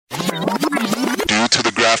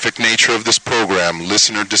graphic nature of this program,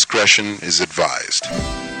 listener discretion is advised.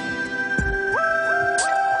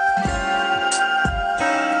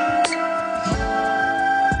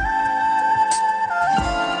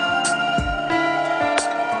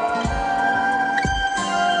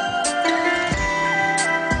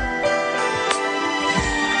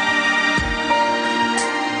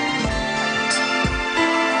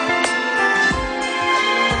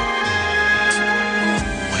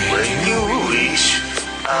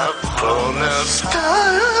 Upon a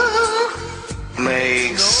star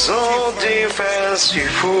makes all difference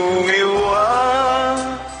who you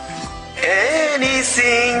are.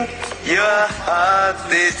 Anything your heart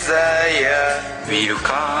desire will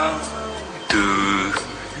come to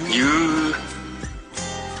you.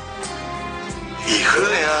 If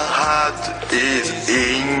your heart is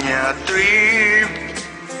in a dream,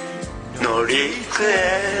 no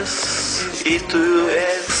request is too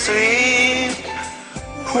extreme.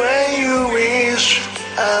 When you wish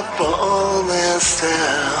upon a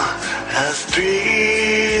star, as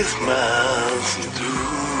dreams must do.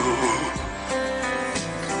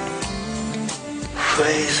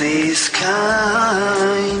 Faith is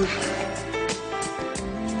kind,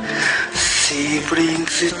 she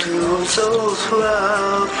brings it to those who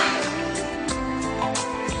love.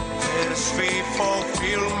 There's sweet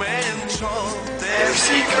fulfillment of their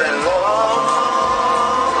secret love.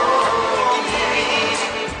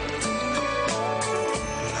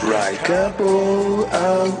 Like a bow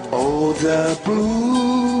out of the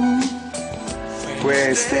blue,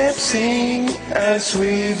 where steps sing as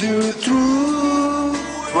we do through.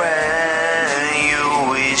 When you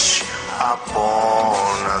wish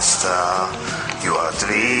upon a star, your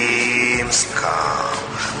dreams come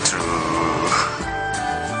true.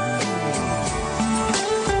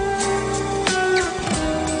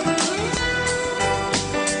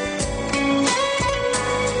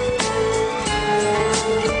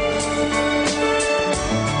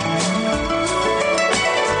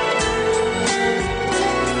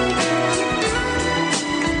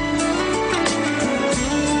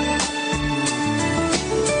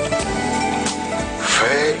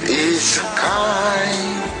 Is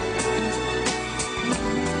kind,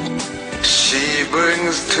 she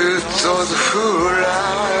brings to those who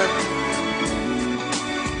love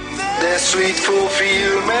the sweet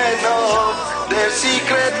fulfillment of their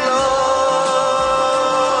secret longing.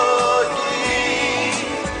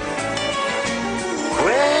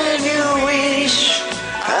 When you wish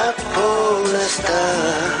upon a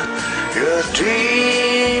star, your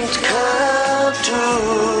dreams come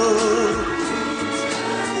true.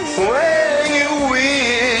 When you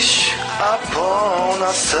wish upon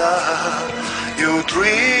a star, your dreams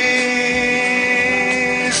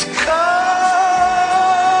come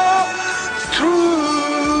true.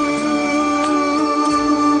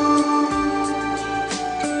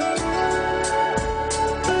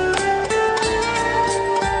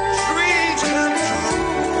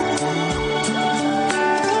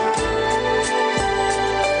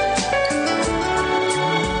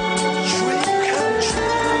 Dreams come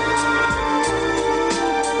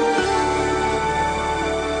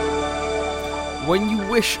When You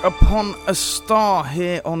Wish Upon a Star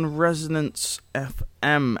here on Resonance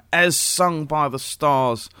FM, as sung by the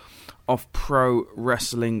stars of Pro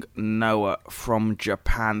Wrestling Noah from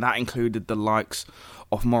Japan. That included the likes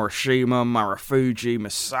of Morishima, Marufuji,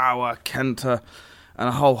 Misawa, Kenta, and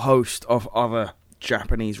a whole host of other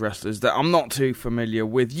Japanese wrestlers that I'm not too familiar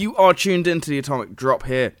with. You are tuned into the Atomic Drop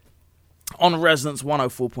here on Resonance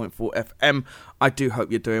 104.4 FM. I do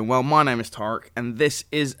hope you're doing well. My name is Tarek, and this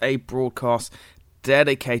is a broadcast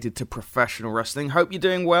dedicated to professional wrestling. Hope you're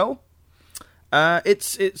doing well.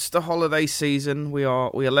 It's the holiday season. We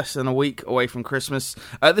are less than a week away from Christmas.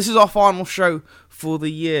 This is our final show for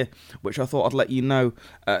the year, which I thought I'd let you know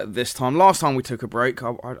this time. Last time we took a break,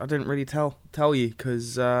 I didn't really tell you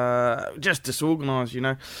because just disorganised, you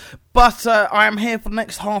know. But I am here for the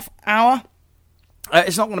next half hour.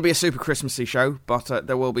 It's not going to be a super Christmassy show, but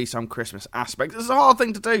there will be some Christmas aspects. It's a hard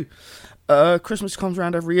thing to do. Christmas comes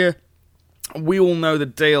around every year. We all know the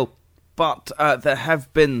deal. But there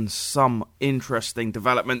have been some interesting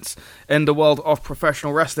developments in the world of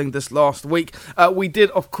professional wrestling this last week. We did,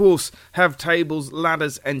 of course, have tables,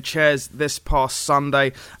 ladders and chairs this past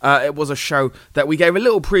Sunday. It was a show that we gave a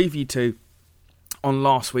little preview to on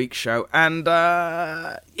last week's show. And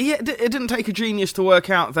it didn't take a genius to work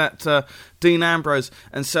out that Dean Ambrose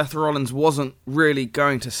and Seth Rollins wasn't really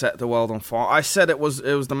going to set the world on fire. I said it was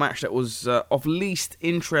the match that was of least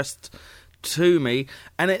interest to me,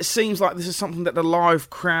 and it seems like this is something that the live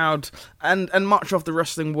crowd and much of the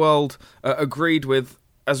wrestling world agreed with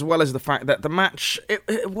as well as the fact that the match,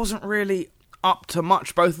 it wasn't really up to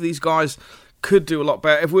much. Both of these guys could do a lot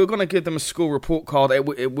better. If we were going to give them a school report card,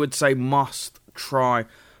 it would say must try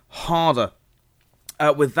harder.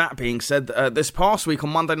 With that being said, this past week on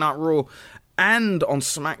Monday Night Raw and on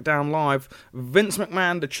SmackDown Live, Vince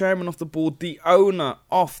McMahon, the chairman of the board, the owner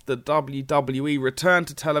of the WWE, returned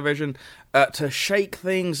to television to shake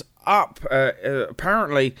things up,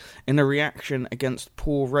 apparently in a reaction against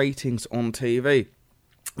poor ratings on TV.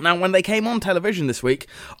 Now, when they came on television this week,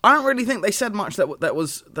 I don't really think they said much that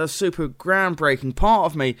was the super groundbreaking. Part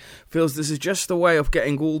of me feels this is just a way of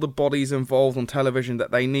getting all the bodies involved on television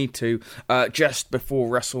that they need to just before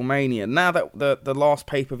WrestleMania. Now that the last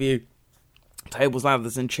pay-per-view, Tables,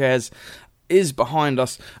 Ladders and Chairs, is behind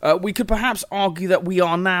us, we could perhaps argue that we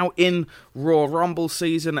are now in Royal Rumble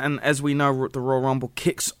season, and as we know, the Royal Rumble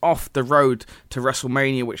kicks off the road to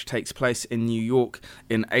WrestleMania, which takes place in New York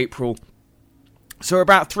in April. So we're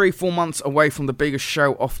about 3-4 months away from the biggest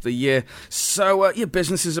show of the year. So, your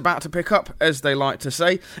business is about to pick up, as they like to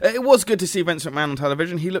say. It was good to see Vince McMahon on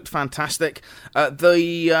television. He looked fantastic.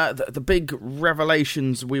 The big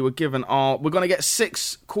revelations we were given are, we're going to get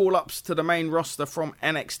 6 call-ups to the main roster from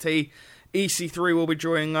NXT. EC3 will be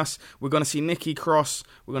joining us. We're going to see Nikki Cross.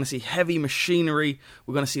 We're going to see Heavy Machinery.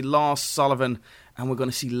 We're going to see Lars Sullivan. And we're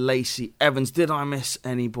going to see Lacey Evans. Did I miss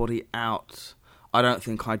anybody out? I don't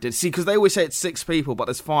think I did. See, because they always say it's 6 people, but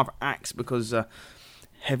there's 5 acts because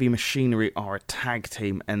Heavy Machinery are a tag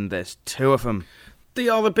team and there's 2 of them. The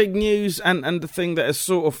other big news and the thing that has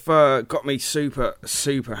sort of got me super,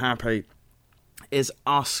 super happy is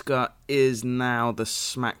Asuka is now the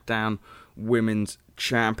SmackDown Women's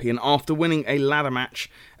Champion after winning a ladder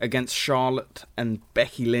match against Charlotte and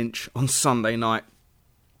Becky Lynch on Sunday night.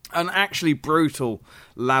 An actually brutal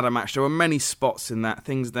ladder match. There were many spots in that,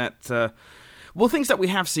 things that we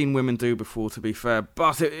have seen women do before, to be fair.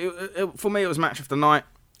 But for me, it was match of the night.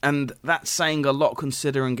 And that's saying a lot,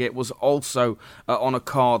 considering it was also on a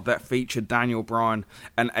card that featured Daniel Bryan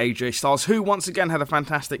and AJ Styles, who once again had a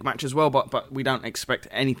fantastic match as well. But we don't expect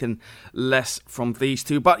anything less from these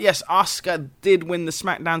two. But yes, Asuka did win the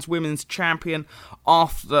SmackDown's Women's Championship,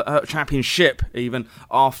 even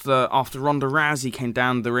after Ronda Rousey came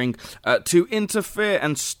down the ring to interfere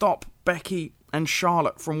and stop Becky and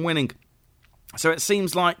Charlotte from winning. So it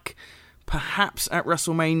seems like perhaps at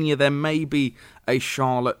WrestleMania there may be a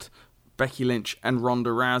Charlotte, Becky Lynch and Ronda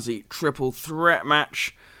Rousey triple threat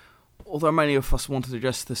match. Although many of us wanted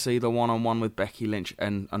just to see the one-on-one with Becky Lynch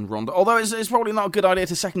and Ronda. Although it's probably not a good idea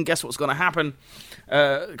to second guess what's going to happen.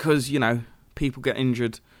 Because, people get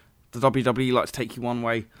injured. The WWE like to take you one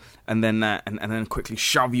way and then quickly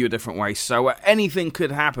shove you a different way. So anything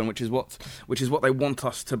could happen, which is what they want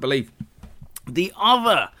us to believe. The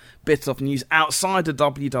other bit of news outside of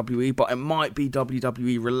WWE, but it might be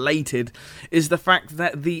WWE related, is the fact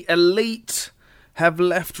that the Elite have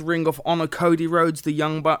left Ring of Honor. Cody Rhodes, the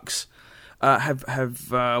Young Bucks,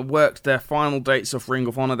 have worked their final dates of Ring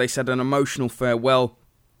of Honor. They said an emotional farewell,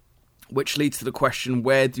 which leads to the question: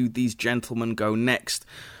 where do these gentlemen go next?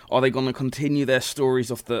 Are they going to continue their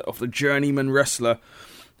stories of the journeyman wrestler,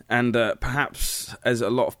 and perhaps, as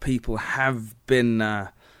a lot of people have been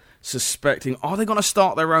suspecting, are they going to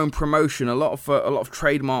start their own promotion? A lot of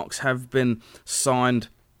trademarks have been signed,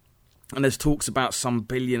 and there's talks about some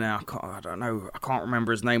billionaire. I can't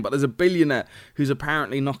remember his name, but there's a billionaire who's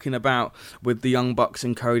apparently knocking about with the Young Bucks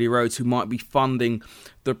and Cody Rhodes, who might be funding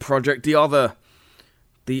the project.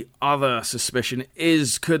 The other suspicion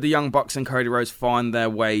is, could the Young Bucks and Cody Rhodes find their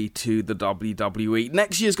way to the WWE?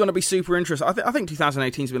 Next year's going to be super interesting. I think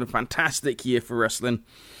 2018 has been a fantastic year for wrestling.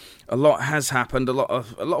 A lot has happened, a lot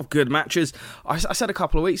of good matches. I said a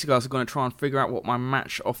couple of weeks ago I was going to try and figure out what my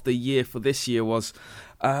match of the year for this year was.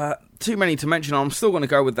 Too many to mention. I'm still going to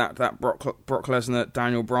go with that Brock Lesnar,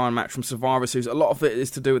 Daniel Bryan match from Survivor Series. A lot of it is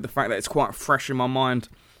to do with the fact that it's quite fresh in my mind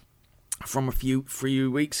from a few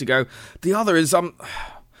weeks ago. The other is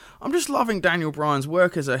I'm just loving Daniel Bryan's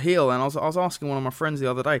work as a heel, and I was asking one of my friends the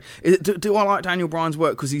other day, do I like Daniel Bryan's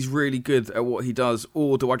work because he's really good at what he does,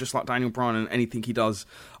 or do I just like Daniel Bryan and anything he does,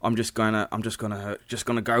 I'm just gonna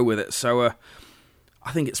go with it. So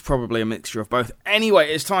I think it's probably a mixture of both.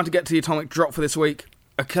 Anyway, it's time to get to the Atomic Drop for this week.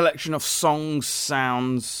 A collection of songs,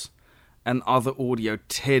 sounds, and other audio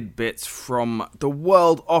tidbits from the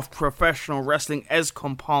world of professional wrestling as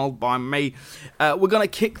compiled by me. We're going to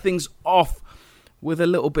kick things off with a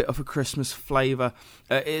little bit of a Christmas flavour.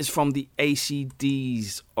 It is from the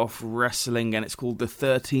ACDs of wrestling, and it's called The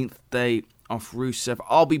 13th Day of Rusev.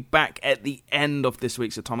 I'll be back at the end of this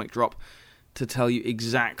week's Atomic Drop to tell you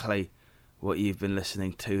exactly what you've been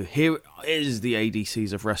listening to. Here is the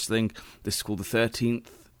ADCs of wrestling. This is called The 13th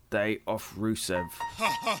birthday of Rusev.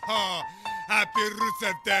 Happy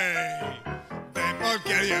Rusev Day! The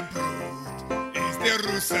Bulgarian brute is the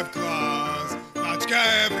Rusev clause. Machka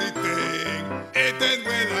everything, Eden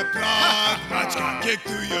will applaud. Machka kick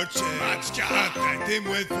to your chest, Machka thank him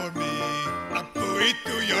wait for me. A buoy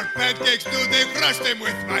to your pancakes, do they crush them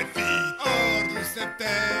with my feet? Oh, Rusev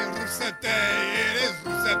Day, it is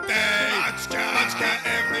Rusev Day. Machka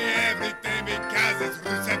every day because it's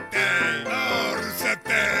Rusev Day. Oh, Rusev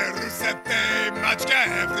Day, Machka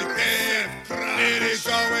every day. It is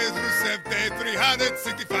always Rusev Day,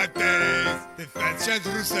 365 days. The fans chant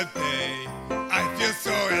Rusev Day. I feel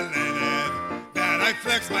so elated that I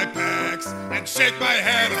flex my pecs and shake my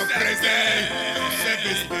head all crazy. Rusev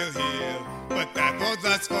is still here, but that won't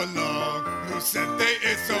last for long. Rusev Day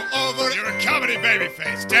is so over. You're a comedy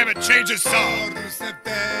babyface. Damn it, change your song. Rusev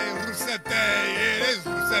Day, it is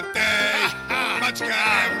Rusev Day. Machka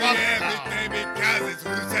every day because it's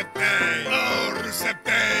Rusev Day. Oh, Rusev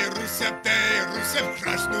Day, Rusev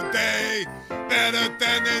crush New Day. Better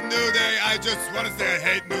than a New Day, I just wanna say I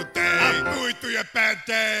hate New Day. I'm booing to your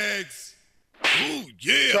pancakes. Ooh,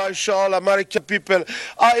 yeah. To all American people,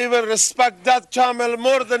 I even respect that camel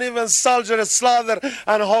more than even Soldier Slaughter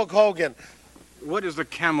and Hulk Hogan. What is the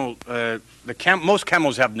camel? Most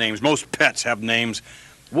camels have names. Most pets have names.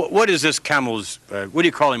 What is this camel's? What do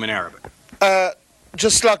you call him in Arabic?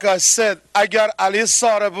 Just like I said, agar Ali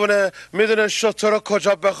Sarabune midune shotora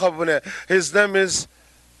koja bekhabune. His name is.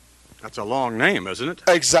 That's a long name, isn't it?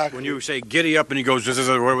 Exactly. When you say giddy up and he goes,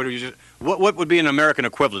 what would be an American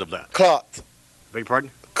equivalent of that? Claude. Beg your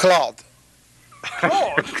pardon? Claude.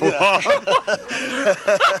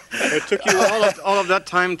 It took you all of that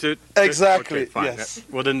time to... Exactly, okay, fine. yes.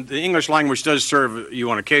 Well, then the English language does serve you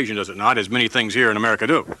on occasion, does it not? As many things here in America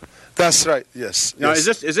do. That's right, yes. Now,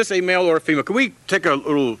 yes. is this a male or a female? Can we take a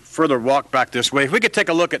little further walk back this way? If we could take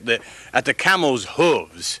a look at the camel's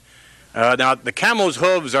hooves. Now, the camel's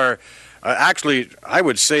hooves are actually, I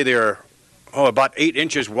would say they're about 8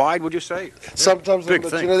 inches wide, would you say? Sometimes big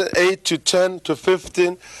thing. 8 to 10 to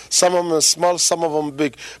 15. Some of them are small, some of them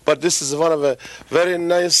big. But this is one of a very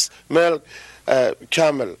nice male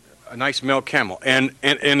camel. A nice male camel. And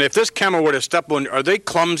if this camel were to step on, are they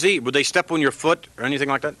clumsy? Would they step on your foot or anything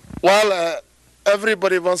like that? Well,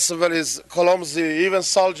 everybody once in a while is clumsy. Even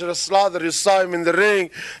Soldier Slaughter, you saw him in the ring.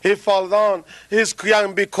 He fall down. He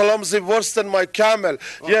can be clumsy worse than my camel.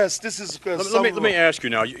 Yes, this is... Let me ask you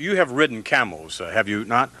now. You have ridden camels, have you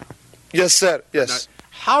not? Yes, sir. Yes. Now,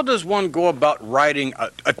 how does one go about riding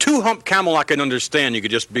a two-hump camel? I can understand. You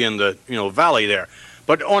could just be in the valley there.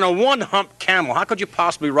 But on a one-hump camel, how could you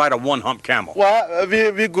possibly ride a one-hump camel? Well,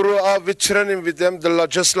 we grew up with training with them.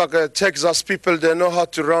 Just like Texas people, they know how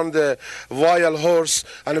to run the wild horse,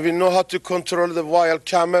 and we know how to control the wild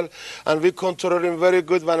camel, and we control him very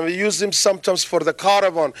good. When we use him sometimes for the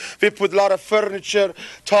caravan, we put a lot of furniture,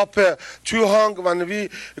 top two hung. When we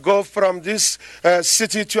go from this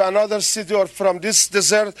city to another city, or from this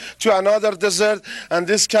desert to another desert, and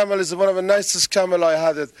this camel is one of the nicest camel I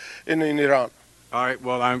had it in Iran. All right,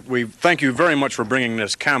 well, we thank you very much for bringing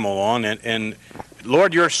this camel on, and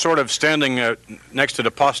Lord, you're sort of standing next to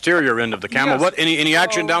the posterior end of the camel. Yes. What, any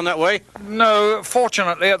action down that way? No,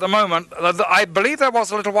 fortunately, at the moment, I believe there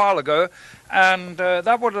was a little while ago, and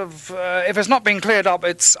that would have, if it's not been cleared up,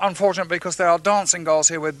 it's unfortunate because there are dancing girls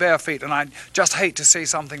here with bare feet, and I just hate to see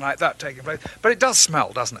something like that taking place. But it does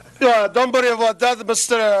smell, doesn't it? Yeah, don't worry about that,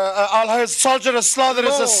 Mr. Soldier Slaughter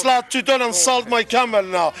is a slut. You don't insult my camel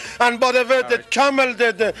now. And by the way, the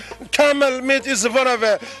camel meat is one of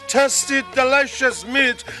a tasty, delicious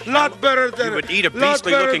meat. Lot better than... You would eat a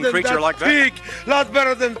beastly-looking creature like that? Pig. Lot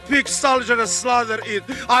better than pig Soldier Slaughter eat.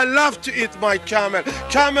 I love to eat my camel.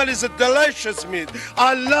 Camel is a delicious meat.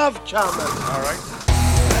 I love camel. All right.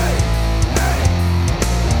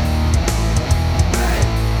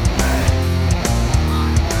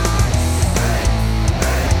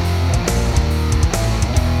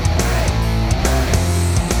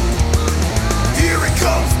 Here he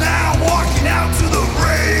comes now, walking out to the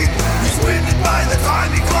ring. He's winded by the time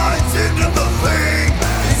he climbs into the thing.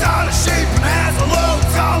 He's out of shape and has a low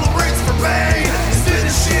tolerance for pain. His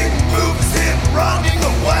finishing move is him running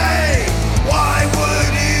away. Why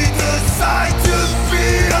would he decide to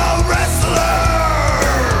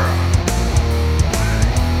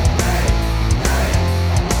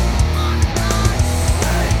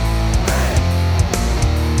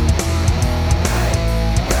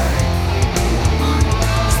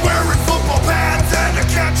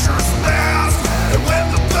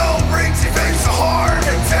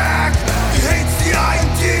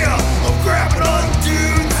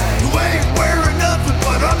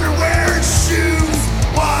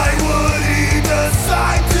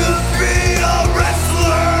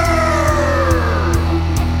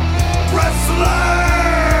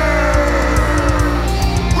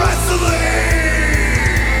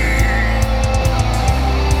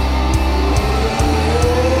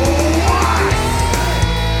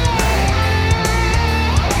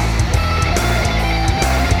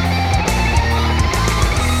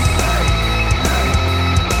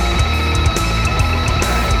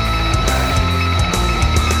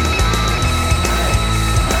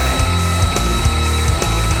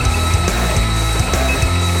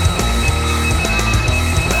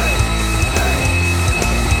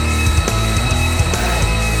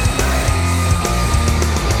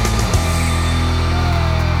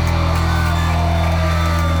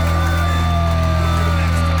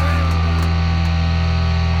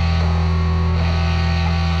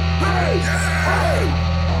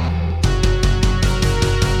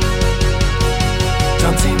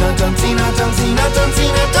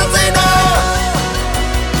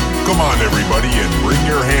everybody, and bring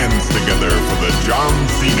your hands together for the John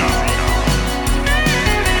Cena.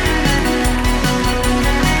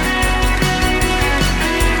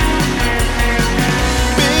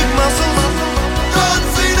 John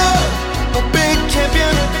Cena, a big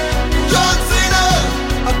champion. John Cena,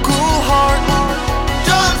 a cool heart.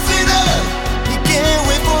 John Cena, he can't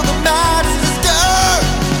wait for the match to start.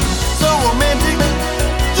 So romantic.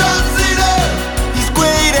 John Cena, he's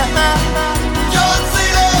great at math. John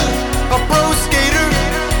Cena, a pro skater.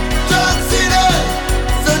 John Cena,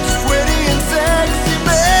 such a sweaty and sexy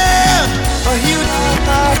man. A huge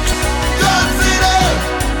heart. John Cena,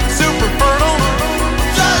 super fertile.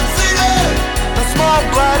 John Cena, a small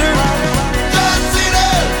bladder. John Cena,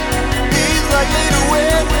 he's likely to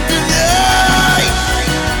win tonight.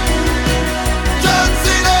 John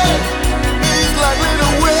Cena, he's likely to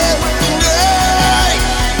win tonight.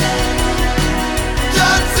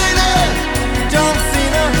 John Cena, John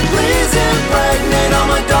Cena, please impregnate all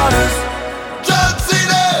my daughters. John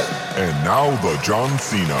Cena. And now the John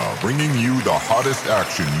Cena, bringing you the hottest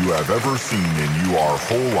action you have ever seen in your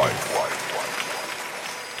whole life.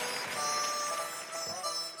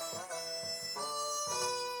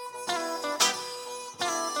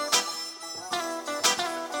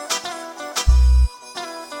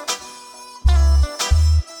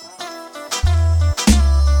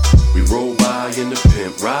 We roll by in the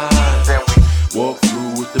pimp ride, then we walk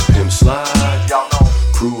through with the pimp slide. Y'all know,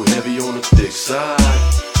 crew heavy on the thick side.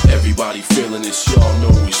 Everybody feeling this, y'all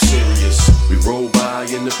know we serious. We roll by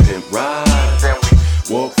in the pimp ride, then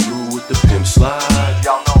we walk through with the pimp slide.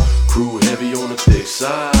 Y'all know, crew heavy on the thick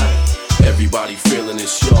side. Everybody feeling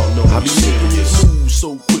this, y'all know we serious. Move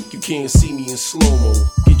so quick you can't see me in slow-mo.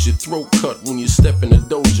 Get your throat cut when you step in the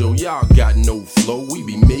dojo. Y'all got no flow, we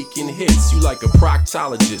be making hits. You like a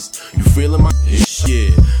proctologist, you feeling my hits?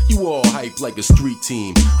 Yeah, you all hype like a street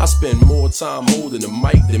team. I spend more time holding the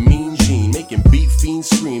mic than Mean Gene, making beat fiends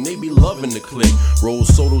scream. They be loving the click. Roll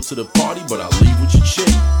solo to the party, but I leave with your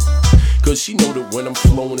chick. Cause she know that when I'm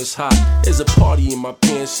flowing it's hot. There's a party in my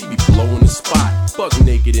pants, she be blowing the spot. Buck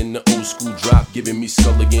naked in the old school drop, giving me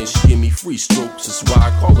skull again. She give me free strokes, that's why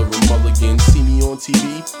I call her a mulligan. See me on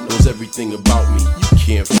TV, knows everything about me. You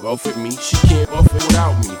can't fuck with me, she can't fuck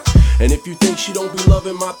without me. And if you think she don't be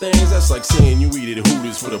loving my things, that's like saying you eat at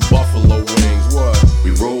Hooters for the buffalo wings. What?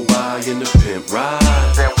 We roll by in the pimp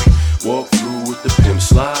ride, then we walk through with the pimp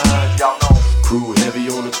slide. Y'all know, crew heavy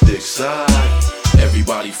on the thick side.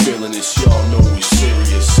 Everybody feeling this, y'all know we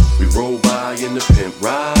serious. We roll by in the pimp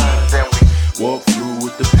ride, then we walk through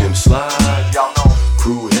with the pimp slide. Y'all know,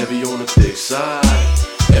 crew heavy on the thick side.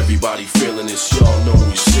 Everybody feeling this, y'all know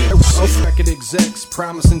we serious. Record execs,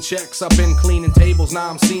 promising checks. I've been cleaning tables, now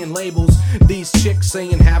I'm seeing labels. These chicks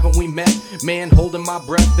saying, haven't we met? Man, holding my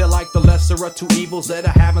breath, they're like the lesser of two evils that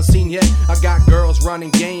I haven't seen yet. I got girls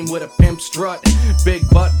running game with a pimp strut. Big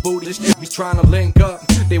butt booty, he's trying to link up.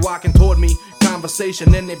 They walking toward me,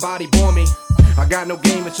 conversation in their body bore me. I got no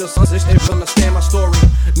game, it's just they understand my story.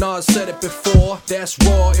 Nas said it before, that's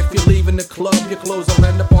raw. If you're leaving the club, your clothes will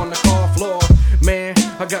end up on the car floor. Man,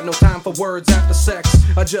 I got no time for words after sex.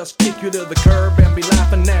 I just kick you to the curb and be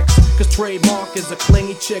laughing next. Cause trademark is a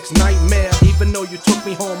clingy chick's nightmare. Even though you took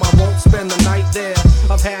me home, I won't spend the night there.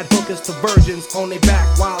 I've had hookers to virgins on their back,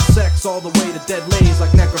 wild sex all the way to dead lays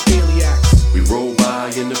like necrophiliacs. We roll by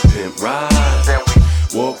in the pimp ride, then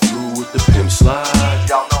we walk through with the pimp slide.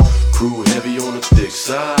 Y'all know, crew heavy on the thick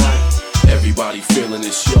side. Everybody feeling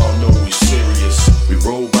this, y'all know we serious. We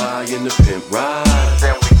roll by in the pimp ride,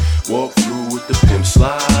 then we walk through with the pimp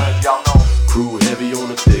slide. Y'all know, crew heavy on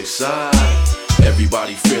the thick side.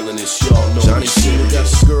 Everybody feeling this, y'all know Johnny we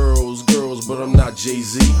serious. got girls, but I'm not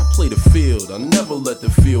Jay-Z. I play the field, I never let the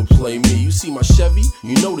field play me. You see my Chevy,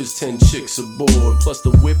 you know there's 10 chicks aboard. Plus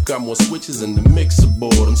the whip got more switches than the mixer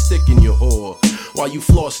board. I'm sticking your whore while you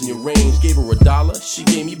flossing your range. Gave her $1, she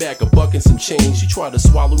gave me back $1 and some change. She tried to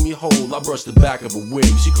swallow me whole, I brushed the back of a wig.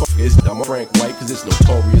 She called it, I'm Frank White, cause it's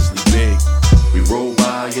notoriously big. We roll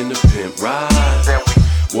by in the pimp ride, then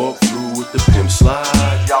we walk through with the pimp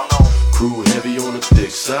slide. Y'all know, crew heavy on the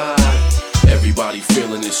thick side. Everybody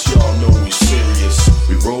feeling this, y'all know we serious.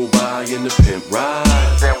 We roll by in the pimp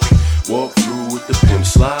ride, then we walk through with the pimp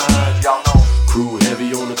slide. Y'all know, crew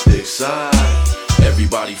heavy on the thick side.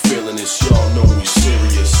 Everybody feeling this, y'all know we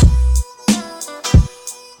serious.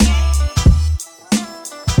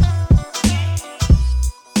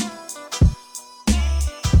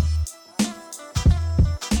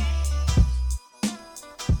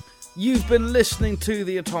 You've been listening to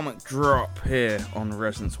The Atomic Drop here on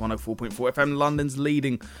Resonance 104.4 FM, London's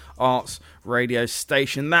leading arts radio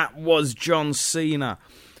station. That was John Cena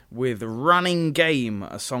with Running Game,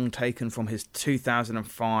 a song taken from his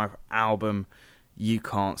 2005 album You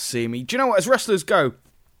Can't See Me. Do you know what, as wrestlers go,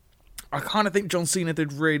 I kind of think John Cena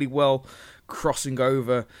did really well crossing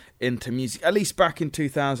over into music, at least back in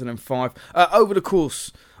 2005. Over the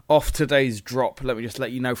course of today's drop, let me just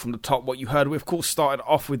let you know from the top what you heard. We, of course, started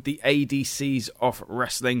off with the ADCs of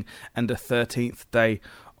wrestling and the 13th day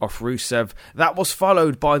of Rusev. That was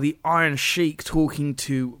followed by the Iron Sheik talking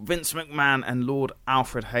to Vince McMahon and Lord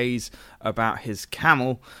Alfred Hayes about his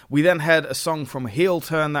camel. We then had a song from Heel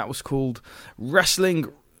Turn that was called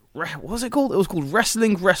Wrestling... What was it called? It was called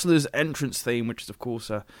Wrestling Wrestler's Entrance Theme, which is, of course,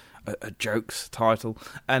 a jokes title.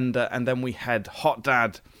 And then we had Hot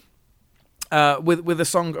Dad with a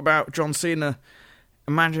song about John Cena,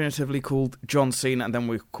 imaginatively called John Cena. And then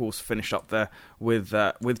we, of course, finished up there with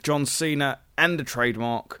John Cena and the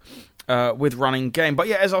trademark with Running Game. But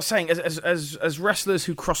yeah, as I was saying, as wrestlers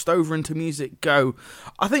who crossed over into music go,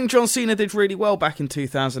 I think John Cena did really well back in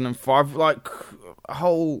 2005. Like, a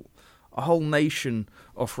whole nation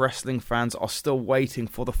of wrestling fans are still waiting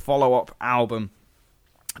for the follow-up album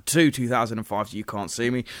to 2005's You Can't See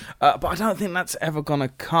Me, but I don't think that's ever gonna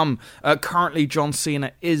come. Currently, John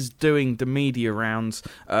Cena is doing the media rounds,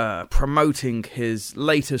 promoting his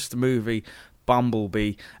latest movie,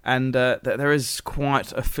 Bumblebee, and there is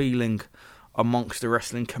quite a feeling amongst the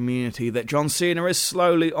wrestling community that John Cena is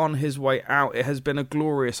slowly on his way out. It has been a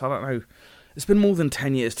glorious, I don't know, it's been more than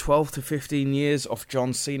 10 years, 12 to 15 years of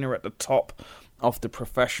John Cena at the top of the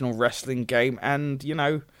professional wrestling game. And, you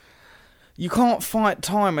know, you can't fight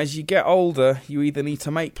time. As you get older, you either need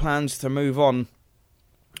to make plans to move on,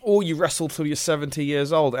 or you wrestle till you're 70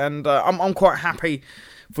 years old. And I'm quite happy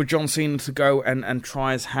for John Cena to go and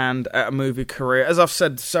try his hand at a movie career. As I've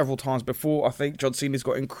said several times before, I think John Cena's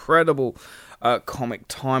got incredible comic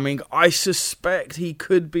timing. I suspect he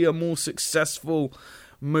could be a more successful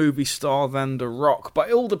movie star than The Rock, but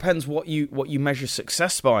it all depends what you measure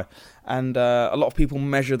success by, and a lot of people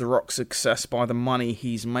measure The Rock's success by the money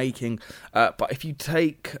he's making, but if you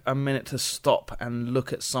take a minute to stop and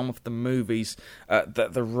look at some of the movies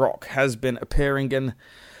that The Rock has been appearing in,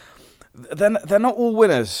 then they're not all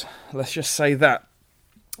winners, let's just say that.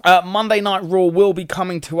 Monday Night Raw will be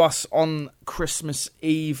coming to us on Christmas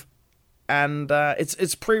Eve, and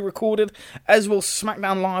it's pre-recorded, as will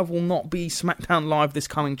SmackDown Live. Will not be SmackDown Live this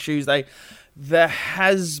coming Tuesday. There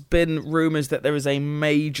has been rumours that there is a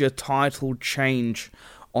major title change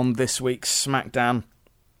on this week's SmackDown.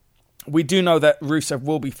 We do know that Rusev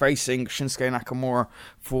will be facing Shinsuke Nakamura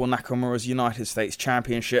for Nakamura's United States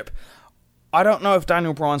Championship. I don't know if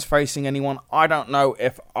Daniel Bryan's facing anyone. I don't know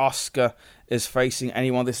if Asuka is facing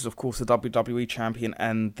anyone. This is, of course, the WWE Champion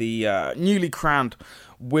and the newly crowned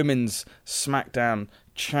Women's SmackDown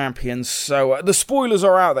Champion. So the spoilers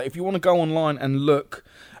are out there. If you want to go online and look,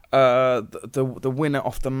 the winner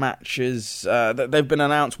of the matches that they've been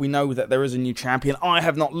announced. We know that there is a new champion. I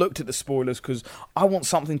have not looked at the spoilers because I want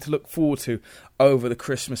something to look forward to over the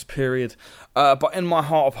Christmas period. But in my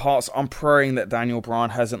heart of hearts, I'm praying that Daniel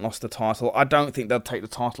Bryan hasn't lost the title. I don't think they'll take the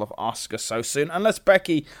title of Asuka so soon, unless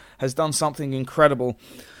Becky has done something incredible.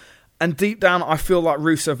 And deep down, I feel like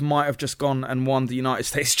Rusev might have just gone and won the United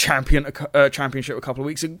States Championship a couple of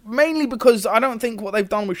weeks ago. Mainly because I don't think what they've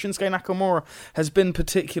done with Shinsuke Nakamura has been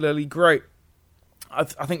particularly great. I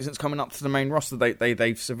think since coming up to the main roster,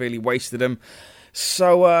 they've severely wasted him.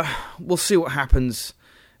 So we'll see what happens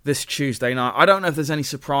this Tuesday night. I don't know if there's any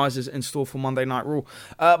surprises in store for Monday Night Raw.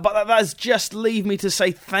 But that does just leave me to say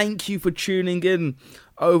thank you for tuning in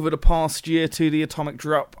over the past year to the Atomic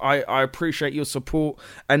Drop. I appreciate your support,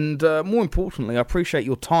 and more importantly, I appreciate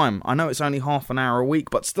your time. I know it's only half an hour a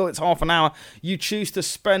week, but still it's half an hour you choose to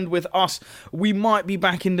spend with us. We might be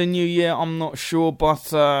back in the new year, I'm not sure,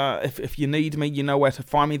 but if you need me, you know where to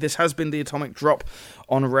find me. This has been the Atomic Drop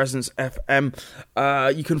on Resonance FM.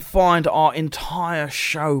 You can find our entire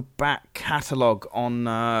show back catalogue on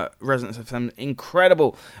Resonance FM.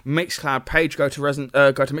 Incredible Mixcloud page. Go to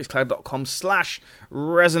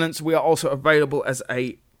mixcloud.com/resonance. We are also available as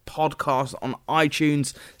a podcast on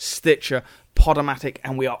iTunes, Stitcher, Podomatic,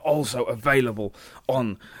 and we are also available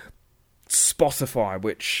on Spotify,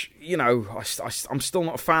 which, you know, I'm still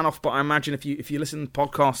not a fan of, but I imagine if you listen to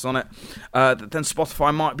podcasts on it, then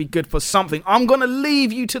Spotify might be good for something. I'm going to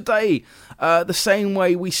leave you today the same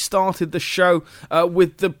way we started the show,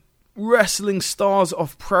 with the wrestling stars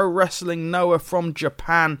of Pro Wrestling Noah from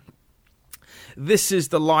Japan. This is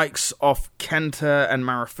the likes of Kenta and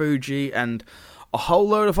Marufuji and a whole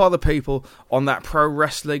load of other people on that Pro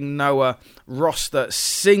Wrestling Noah roster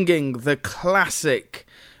singing the classic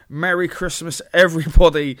Merry Christmas,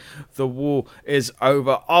 everybody. The war is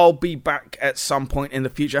over. I'll be back at some point in the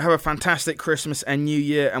future. Have a fantastic Christmas and New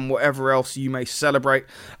Year and whatever else you may celebrate.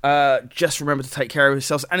 Just remember to take care of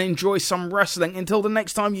yourselves and enjoy some wrestling. Until the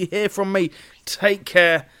next time you hear from me, take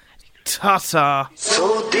care. Ta-ta.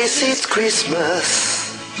 So this is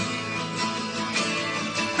Christmas,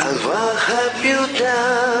 and what have you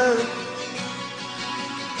done?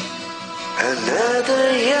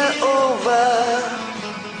 Another year over,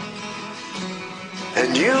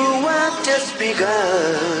 and you have just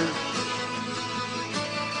begun.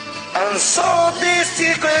 And so this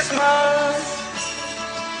is Christmas,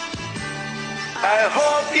 I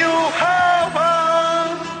hope you have one.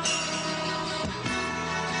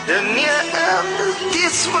 The near end of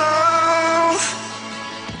this month,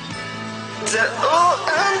 the old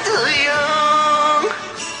and the young.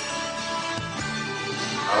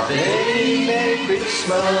 A very Merry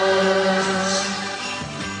Christmas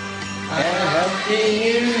and Happy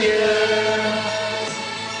New Year.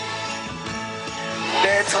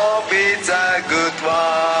 Let's hope it's a good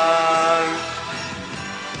one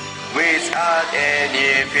without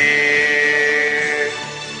any fear.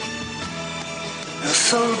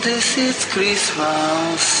 So this is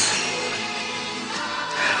Christmas,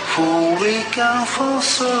 for we can for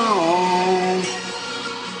so.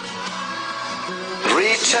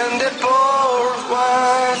 Rich and the poor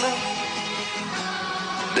one,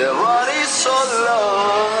 the world is so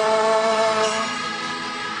low.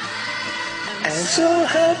 And so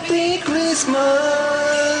happy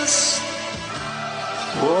Christmas,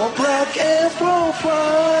 for black and for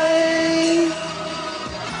white,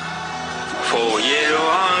 for yellow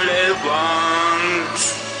and red ones.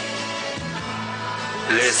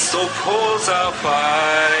 Let's oppose our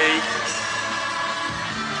fight.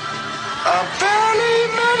 A very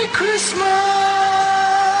Merry Christmas,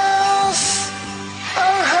 a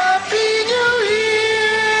Happy New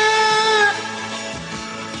Year.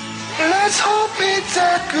 Let's hope it's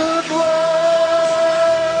a good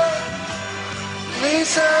one,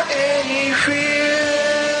 without any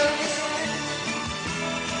fear.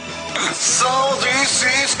 So this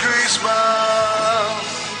is Christmas,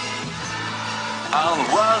 and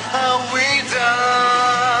what have we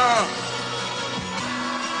done?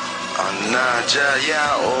 Another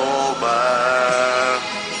year over,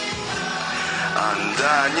 and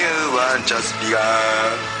the new one just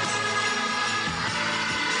begun.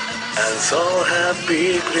 And so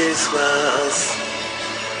happy Christmas,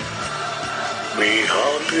 we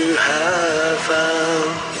hope you have fun.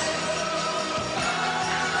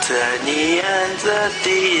 The near and the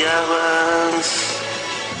dear ones,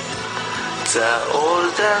 the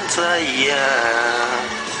old and the young.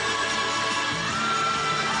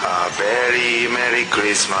 A very Merry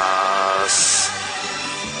Christmas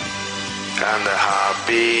and a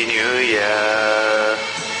Happy New Year.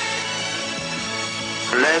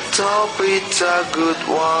 Let's hope it's a good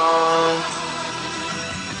one,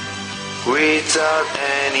 without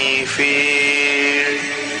any fear.